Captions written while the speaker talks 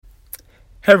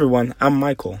Hey everyone, I'm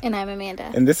Michael. And I'm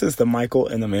Amanda. And this is the Michael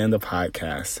and Amanda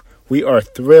podcast. We are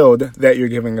thrilled that you're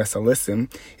giving us a listen.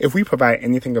 If we provide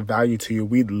anything of value to you,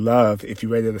 we'd love if you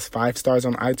rated us 5 stars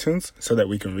on iTunes so that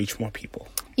we can reach more people.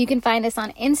 You can find us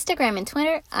on Instagram and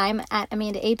Twitter. I'm at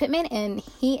Amanda A. Pittman, and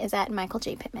he is at Michael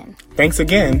J. Pittman. Thanks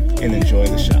again, and enjoy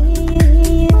the show.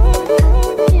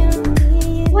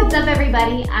 What's up,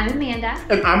 everybody? I'm Amanda.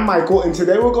 And I'm Michael, and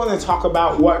today we're going to talk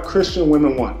about what Christian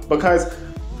women want, because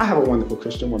I have a wonderful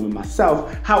Christian woman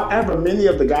myself. However, many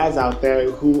of the guys out there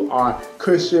who are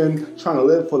Christian, trying to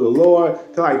live for the Lord,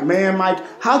 they're like, man, Mike,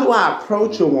 how do I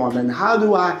approach a woman? How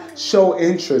do I show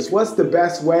interest? What's the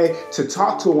best way to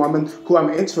talk to a woman who I'm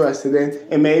interested in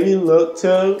and maybe look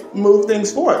to move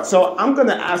things forward? So I'm going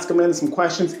to ask Amanda some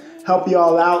questions, help you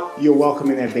all out. You're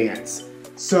welcome in advance.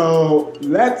 So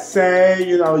let's say,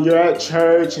 you're at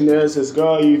church and there's this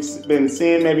girl you've been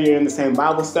seeing, maybe you're in the same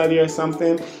Bible study or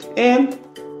something, and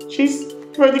she's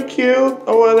pretty cute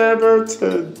or whatever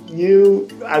to you.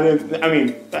 I don't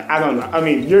know. I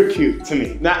mean, you're cute to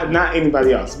me, not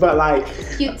anybody else, but like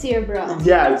cute to your bro.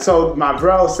 Yeah. So my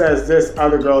bro says this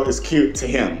other girl is cute to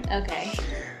him. Okay.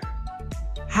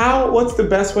 What's the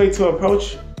best way to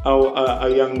approach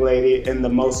a young lady in the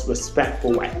most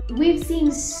respectful way? We've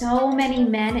seen so many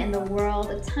men in the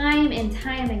world time and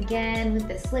time again with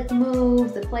the slick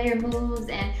moves, the player moves,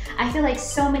 and I feel like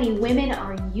so many women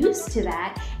are used to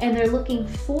that and they're looking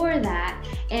for that.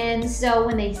 And so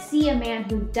when they see a man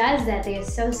who does that, they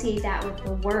associate that with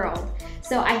the world.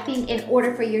 So I think in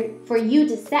order for you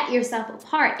to set yourself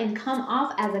apart and come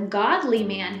off as a godly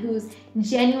man who's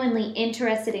genuinely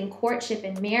interested in courtship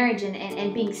and marriage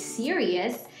and being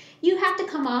serious, you have to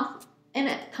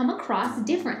come across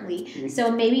differently. Mm-hmm.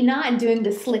 So maybe not doing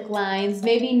the slick lines,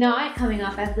 maybe not coming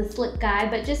off as the slick guy,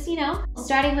 but just,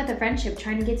 starting with a friendship,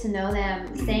 trying to get to know them,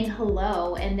 mm-hmm. saying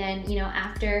hello, and then,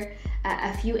 after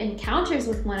a few encounters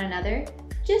with one another,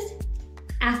 just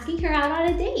asking her out on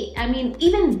a date. I mean,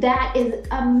 even that is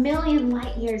a million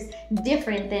light years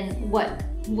different than what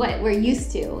we're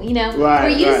used to, Right, we're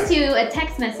used to a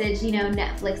text message,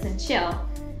 Netflix and chill.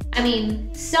 I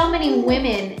mean, for so many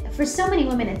women,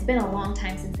 it's been a long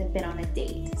time since they've been on a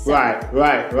date. So.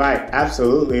 Right.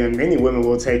 Absolutely. And many women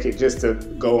will take it just to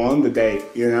go on the date,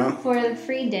 For the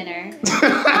free dinner.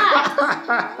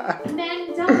 But,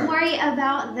 men, don't worry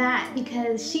about that,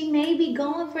 because she may be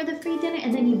going for the free dinner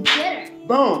and then you get her.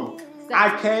 Boom. So.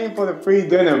 I came for the free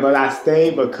dinner, but I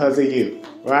stayed because of you,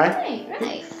 right?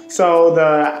 Right. So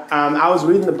I was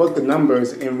reading the book of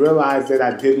Numbers and realized that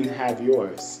I didn't have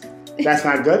yours. That's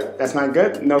not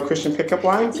good? No Christian pickup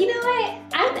lines? You know what?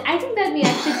 I think that'd be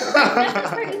that's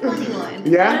a pretty funny one.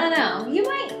 Yeah? I don't know. You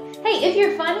might, hey, if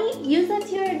you're funny, use that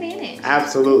to your advantage.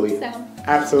 Absolutely.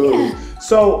 Absolutely. Yeah.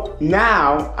 So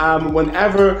now,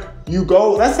 whenever you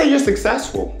go, let's say you're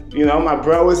successful. My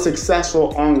bro is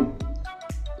successful on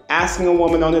asking a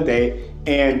woman on a date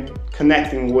and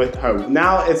connecting with her.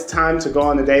 Now it's time to go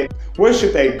on a date. Where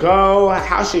should they go?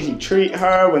 How should he treat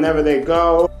her whenever they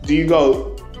go? Do you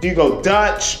go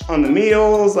Dutch on the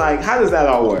meals? Like, how does that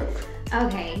all work?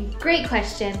 Okay, great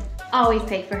question. Always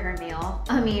pay for her meal.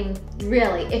 I mean,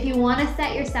 really, if you want to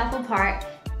set yourself apart,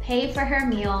 pay for her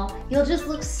meal. You'll just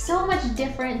look so much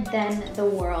different than the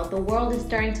world. The world is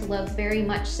starting to look very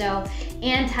much so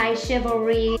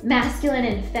anti-chivalry, masculine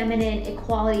and feminine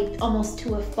equality almost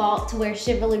to a fault, to where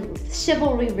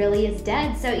chivalry really is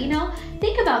dead. So,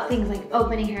 think about things like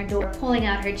opening her door, pulling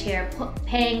out her chair,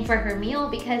 paying for her meal,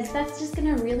 because that's just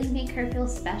gonna really make her feel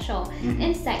special, mm-hmm.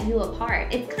 and set you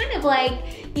apart. It's kind of like,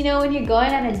 when you're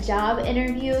going on a job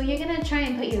interview, you're gonna try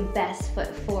and put your best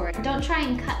foot forward. Don't try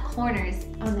and cut corners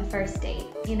on the first date,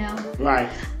 Right.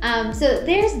 So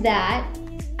there's that.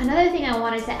 Another thing I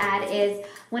wanted to add is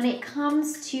when it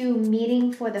comes to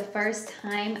meeting for the first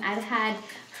time, I've had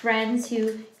friends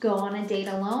who go on a date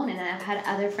alone, and I've had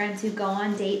other friends who go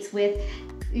on dates with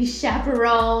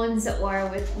chaperones or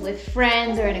with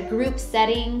friends or in a group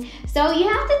setting. So you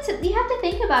have to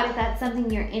think about if that's something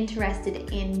you're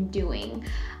interested in doing.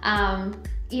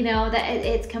 That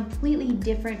it's completely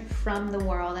different from the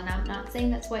world, and I'm not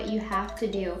saying that's what you have to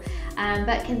do,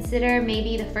 but consider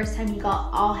maybe the first time you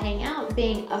all hang out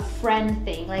being a friend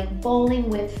thing, like bowling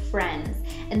with friends,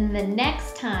 and then the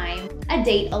next time a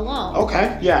date alone.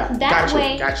 Okay, yeah,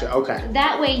 gotcha, okay.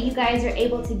 That way you guys are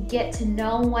able to get to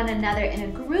know one another in a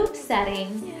group setting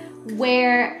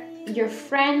where your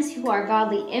friends who are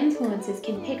godly influences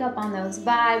can pick up on those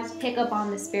vibes, pick up on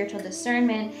the spiritual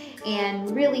discernment, and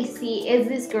really see, is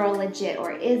this girl legit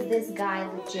or is this guy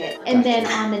legit? And then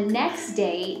on the next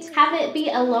date, have it be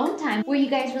alone time where you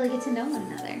guys really get to know one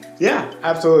another. Yeah,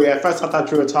 absolutely. At first I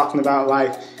thought you were talking about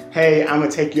like, hey, I'm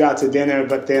gonna take you out to dinner,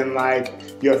 but then like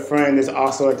your friend is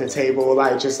also at the table,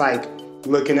 like just like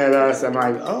looking at us. I'm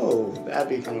like, oh, that'd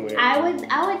be kind of weird. I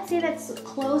would say that's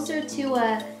closer to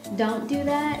a don't do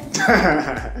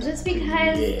that. Just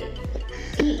because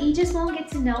you just won't get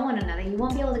to know one another. You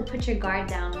won't be able to put your guard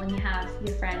down when you have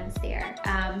your friends there.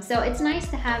 So it's nice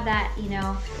to have that, you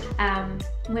know,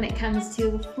 when it comes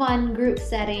to fun group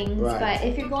settings. Right. But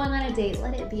if you're going on a date,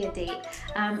 let it be a date.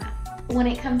 When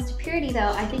it comes to purity though,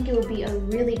 I think it would be a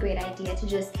really great idea to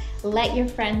just let your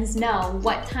friends know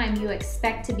what time you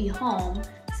expect to be home.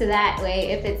 So that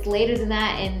way, if it's later than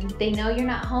that and they know you're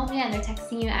not home yet and they're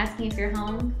texting you asking if you're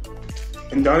home.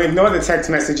 And don't ignore the text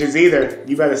messages either.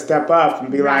 You better step up and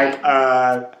be like,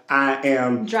 I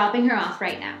am dropping her off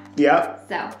right now. Yep.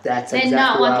 So that's then exactly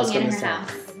not what I was walking in gonna her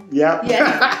say. house. Yep.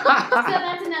 Yeah. So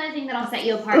that's another thing that'll set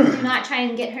you apart. Do not try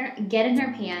and get in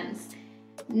her pants.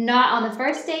 Not on the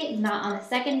first date, not on the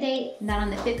second date, not on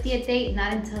the 50th date,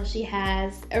 not until she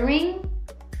has a ring.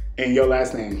 And your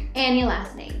last name. And your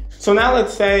last name. So now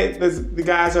let's say the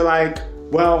guys are like,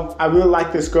 well, I really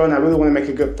like this girl and I really want to make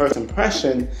a good first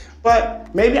impression,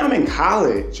 but maybe I'm in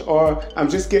college or I'm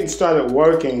just getting started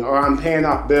working or I'm paying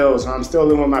off bills or I'm still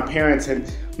living with my parents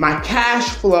and my cash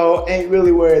flow ain't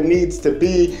really where it needs to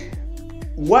be.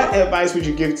 What advice would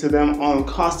you give to them on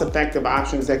cost-effective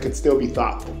options that could still be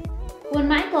thoughtful? When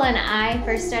Michael and I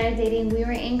first started dating, we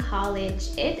were in college.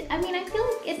 I feel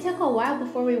like it took a while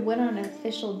before we went on an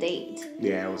official date.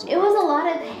 Yeah, it was a lot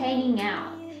of hanging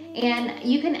out. And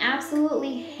you can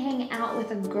absolutely hang out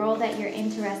with a girl that you're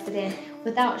interested in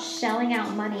without shelling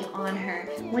out money on her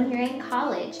when you're in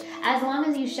college. As long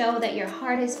as you show that your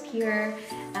heart is pure,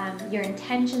 your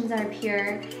intentions are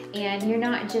pure, and you're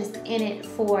not just in it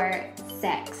for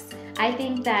sex. I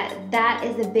think that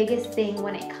is the biggest thing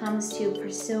when it comes to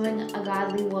pursuing a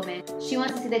godly woman. She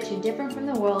wants to see that you're different from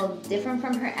the world, different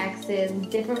from her exes,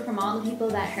 different from all the people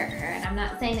that hurt her. And I'm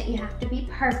not saying that you have to be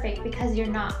perfect because you're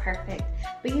not perfect,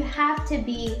 but you have to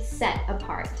be set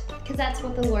apart because that's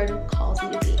what the Lord calls you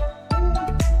to be.